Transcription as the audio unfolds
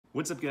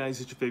What's up guys,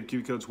 it's your favorite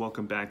Kiwi coach.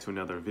 Welcome back to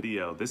another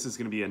video. This is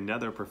going to be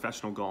another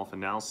professional golf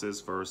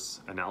analysis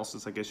versus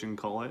analysis, I guess you can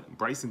call it.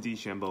 Bryson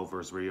DeChambeau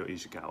versus Ryo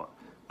Ishikawa.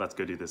 Let's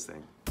go do this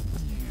thing.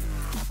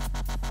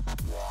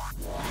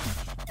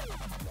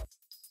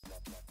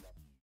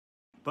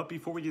 But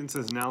before we get into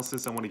this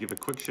analysis, I want to give a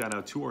quick shout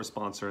out to our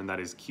sponsor, and that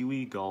is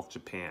Kiwi Golf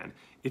Japan.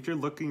 If you're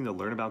looking to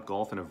learn about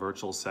golf in a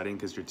virtual setting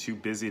because you're too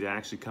busy to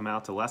actually come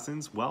out to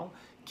lessons, well,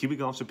 Kiwi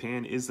Golf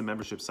Japan is the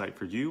membership site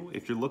for you.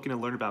 If you're looking to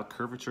learn about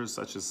curvatures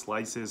such as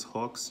slices,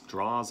 hooks,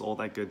 draws, all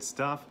that good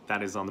stuff,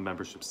 that is on the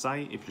membership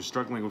site. If you're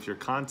struggling with your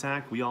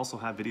contact, we also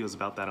have videos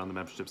about that on the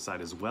membership site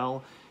as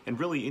well. And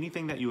really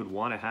anything that you would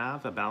want to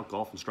have about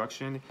golf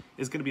instruction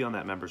is going to be on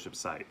that membership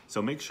site.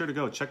 So make sure to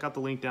go check out the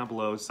link down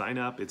below, sign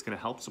up. It's going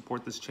to help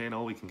support this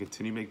channel. We can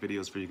continue to make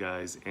videos for you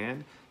guys.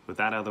 And with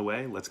that out of the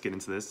way, let's get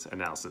into this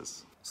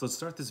analysis. So let's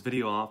start this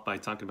video off by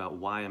talking about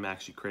why I'm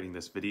actually creating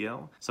this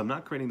video. So I'm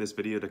not creating this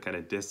video to kind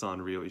of diss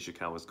on Ryo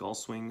Ishikawa's golf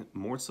swing.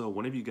 More so,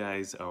 one of you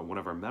guys, or one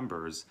of our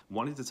members,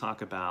 wanted to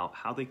talk about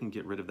how they can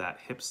get rid of that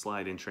hip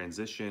slide in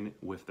transition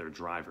with their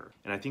driver.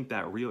 And I think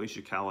that Ryo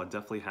Ishikawa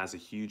definitely has a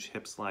huge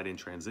hip slide in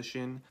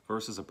transition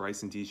versus a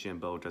Bryson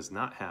DeChambeau does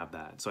not have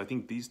that. So I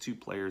think these two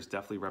players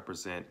definitely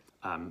represent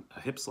a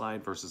hip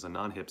slide versus a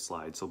non-hip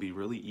slide. So it'll be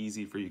really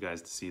easy for you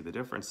guys to see the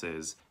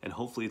differences, and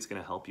hopefully it's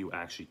going to help you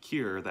actually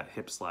cure that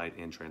hip slide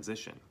in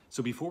transition.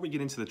 So before we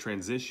get into the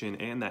transition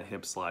and that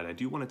hip slide, I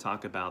do want to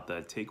talk about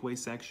the takeaway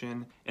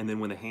section, and then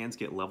when the hands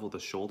get level to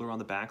shoulder on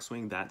the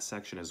backswing, that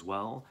section as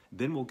well.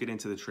 Then we'll get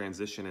into the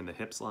transition and the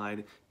hip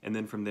slide, and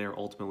then from there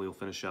ultimately we'll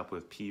finish up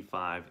with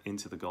P5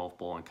 into the golf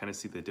ball and kind of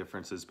see the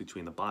differences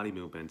between the body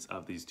movements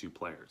of these two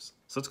players.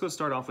 So let's go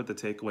start off with the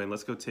takeaway, and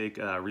let's go take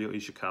Ryo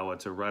Ishikawa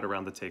to right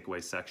around the takeaway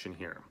section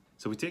here.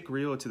 So we take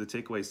Ryo to the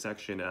takeaway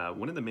section.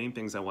 One of the main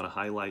things I want to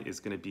highlight is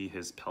going to be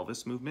his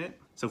pelvis movement.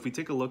 So if we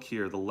take a look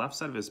here, the left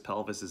side of his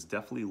pelvis is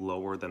definitely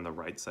lower than the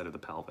right side of the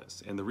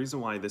pelvis. And the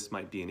reason why this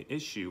might be an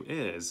issue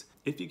is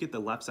if you get the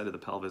left side of the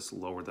pelvis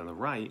lower than the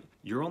right,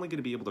 you're only going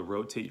to be able to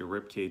rotate your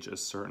rib cage a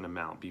certain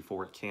amount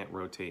before it can't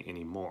rotate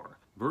anymore.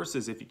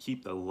 Versus if you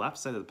keep the left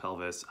side of the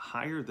pelvis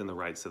higher than the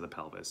right side of the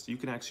pelvis, you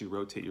can actually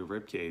rotate your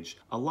rib cage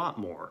a lot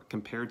more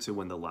compared to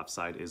when the left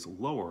side is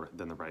lower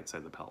than the right side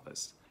of the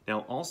pelvis.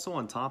 Now, also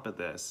on top of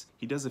this,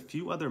 he does a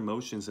few other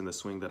motions in the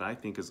swing that I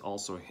think is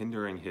also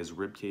hindering his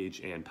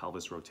ribcage and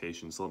pelvis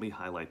rotation. So let me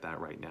highlight that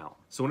right now.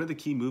 So one of the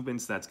key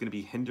movements that's going to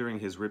be hindering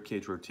his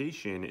ribcage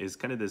rotation is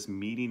kind of this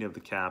meeting of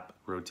the cap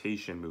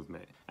rotation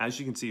movement. As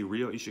you can see,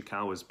 Ryo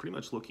Ishikawa is pretty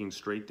much looking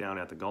straight down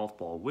at the golf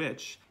ball,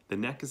 which the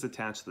neck is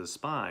attached to the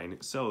spine,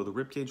 so the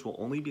ribcage will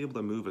only be able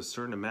to move a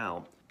certain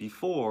amount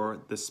before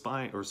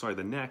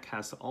the neck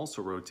has to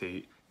also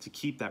rotate to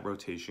keep that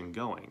rotation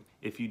going.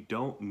 If you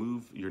don't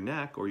move your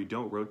neck or you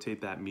don't rotate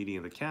that meeting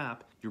of the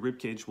cap, your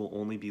ribcage will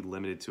only be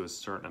limited to a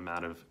certain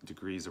amount of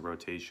degrees of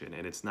rotation,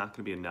 and it's not going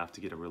to be enough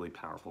to get a really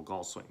powerful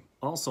golf swing.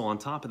 Also, on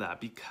top of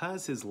that,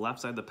 because his left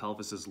side of the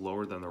pelvis is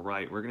lower than the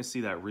right, we're going to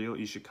see that Ryo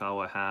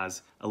Ishikawa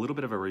has a little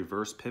bit of a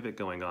reverse pivot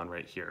going on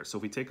right here. So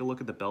if we take a look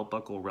at the belt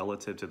buckle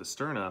relative to the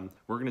sternum,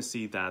 we're going to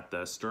see that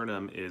the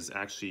sternum is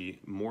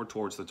actually more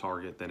towards the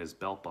target than his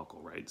belt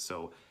buckle, right?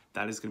 So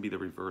that is going to be the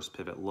reverse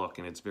pivot look,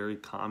 and it's very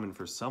common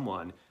for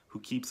someone who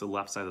keeps the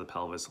left side of the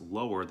pelvis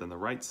lower than the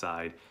right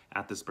side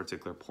at this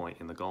particular point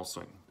in the golf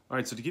swing. All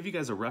right, so to give you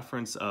guys a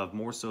reference of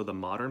more so the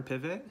modern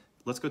pivot,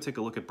 let's go take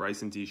a look at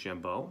Bryson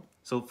DeChambeau.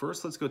 So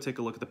first, let's go take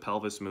a look at the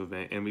pelvis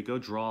movement, and we go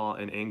draw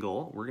an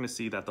angle. We're going to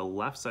see that the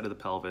left side of the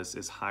pelvis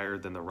is higher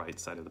than the right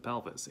side of the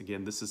pelvis.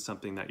 Again, this is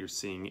something that you're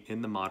seeing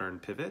in the modern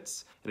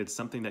pivots, and it's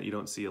something that you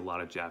don't see a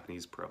lot of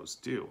Japanese pros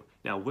do.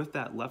 Now, with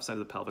that left side of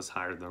the pelvis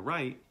higher than the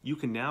right, you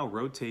can now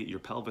rotate your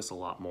pelvis a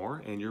lot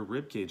more and your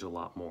rib cage a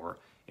lot more,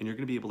 and you're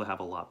going to be able to have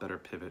a lot better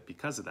pivot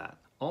because of that.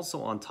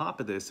 Also, on top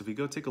of this, if we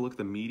go take a look at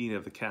the meeting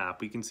of the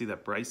cap, we can see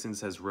that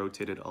Bryson's has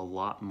rotated a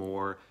lot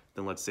more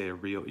than, let's say, a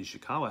Ryo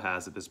Ishikawa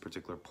has at this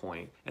particular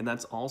point, and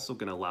that's also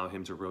going to allow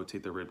him to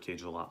rotate the rib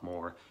cage a lot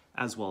more,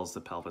 as well as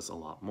the pelvis a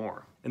lot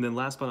more. And then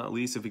last but not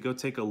least, if we go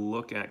take a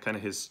look at kind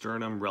of his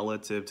sternum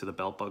relative to the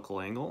belt buckle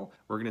angle,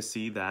 we're going to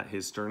see that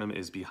his sternum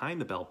is behind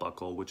the belt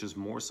buckle, which is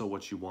more so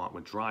what you want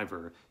with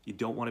driver. You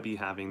don't want to be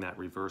having that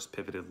reverse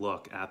pivoted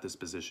look at this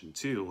position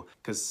too,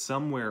 because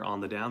somewhere on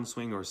the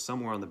downswing or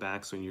somewhere on the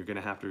backswing, you're going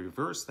to have to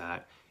reverse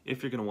that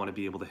if you're going to want to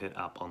be able to hit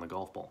up on the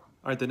golf ball.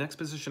 All right, the next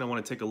position I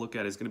want to take a look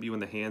at is going to be when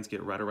the hands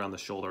get right around the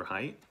shoulder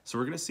height. So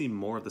we're going to see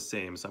more of the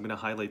same. So I'm going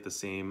to highlight the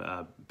same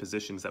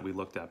positions that we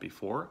looked at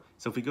before.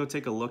 So if we go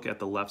take a look at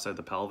the left side of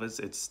the pelvis,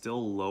 it's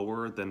still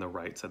lower than the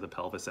right side of the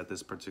pelvis at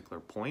this particular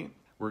point.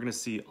 We're going to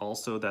see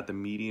also that the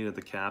median of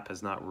the cap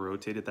has not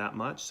rotated that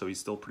much, so he's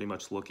still pretty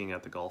much looking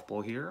at the golf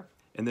ball here.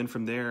 And then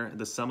from there,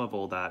 the sum of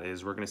all that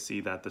is we're going to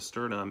see that the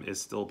sternum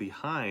is still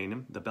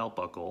behind the belt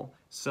buckle,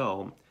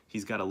 so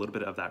he's got a little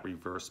bit of that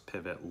reverse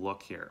pivot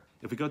look here.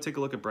 If we go take a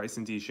look at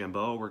Bryson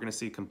DeChambeau, we're going to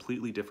see a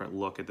completely different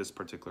look at this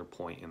particular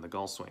point in the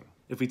golf swing.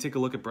 If we take a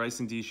look at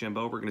Bryson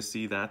DeChambeau, we're going to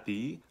see that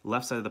the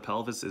left side of the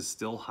pelvis is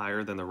still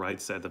higher than the right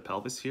side of the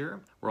pelvis here.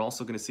 We're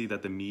also going to see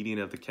that the median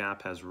of the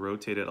cap has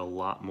rotated a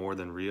lot more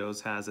than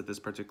Rio's has at this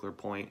particular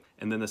point.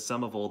 And then the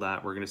sum of all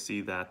that, we're going to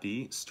see that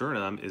the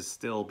sternum is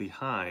still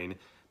behind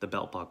the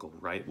belt buckle,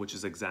 right? Which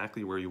is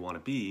exactly where you want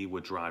to be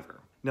with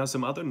driver. Now,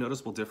 some other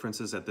noticeable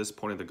differences at this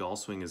point of the golf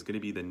swing is going to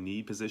be the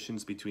knee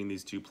positions between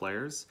these two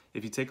players.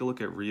 If you take a look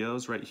at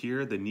Rio's right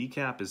here, the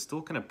kneecap is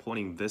still kind of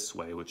pointing this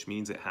way, which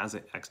means it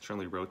hasn't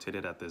externally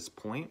rotated at this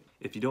point.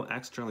 If you don't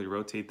externally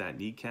rotate that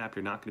kneecap,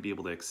 you're not going to be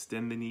able to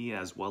extend the knee,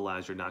 as well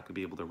as you're not going to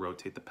be able to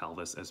rotate the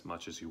pelvis as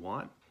much as you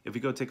want. If we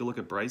go take a look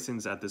at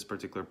Bryson's at this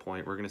particular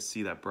point, we're going to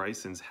see that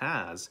Bryson's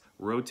has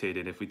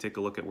rotated. If we take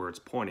a look at where it's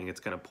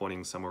kind of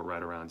pointing somewhere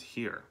right around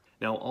here.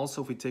 Now,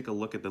 also, if we take a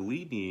look at the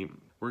lead knee,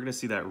 we're going to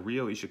see that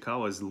Ryo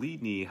Ishikawa's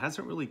lead knee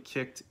hasn't really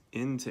kicked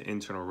into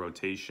internal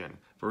rotation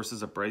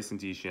versus a Bryson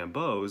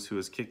DeChambeau's, who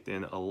has kicked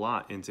in a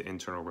lot into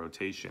internal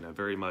rotation, a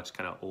very much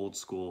kind of old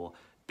school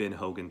Ben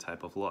Hogan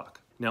type of look.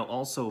 Now,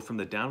 also from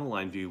the down the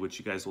line view, which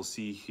you guys will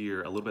see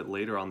here a little bit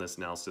later on this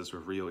analysis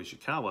with Ryo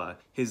Ishikawa,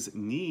 his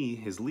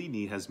lead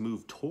knee has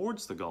moved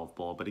towards the golf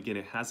ball, but again,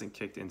 it hasn't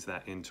kicked into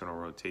that internal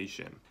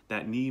rotation.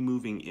 That knee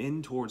moving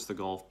in towards the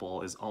golf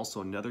ball is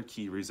also another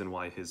key reason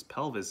why his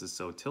pelvis is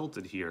so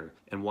tilted here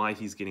and why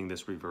he's getting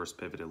this reverse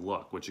pivoted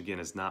look, which again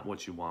is not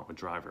what you want with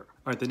driver.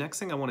 All right, the next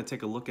thing I want to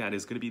take a look at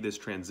is going to be this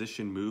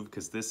transition move,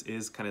 because this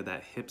is kind of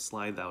that hip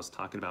slide that I was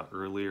talking about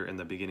earlier in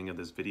the beginning of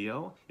this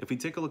video. If we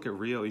take a look at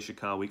Ryo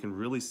Ishikawa, we can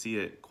really see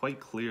it quite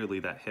clearly,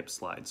 that hip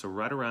slide. So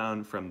right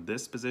around from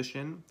this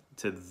position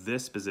to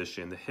this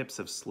position, the hips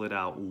have slid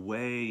out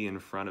way in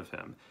front of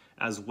him.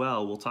 As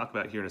well, we'll talk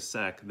about here in a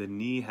sec, the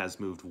knee has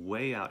moved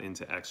way out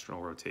into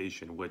external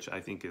rotation, which I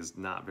think is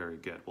not very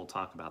good. We'll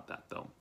talk about that though.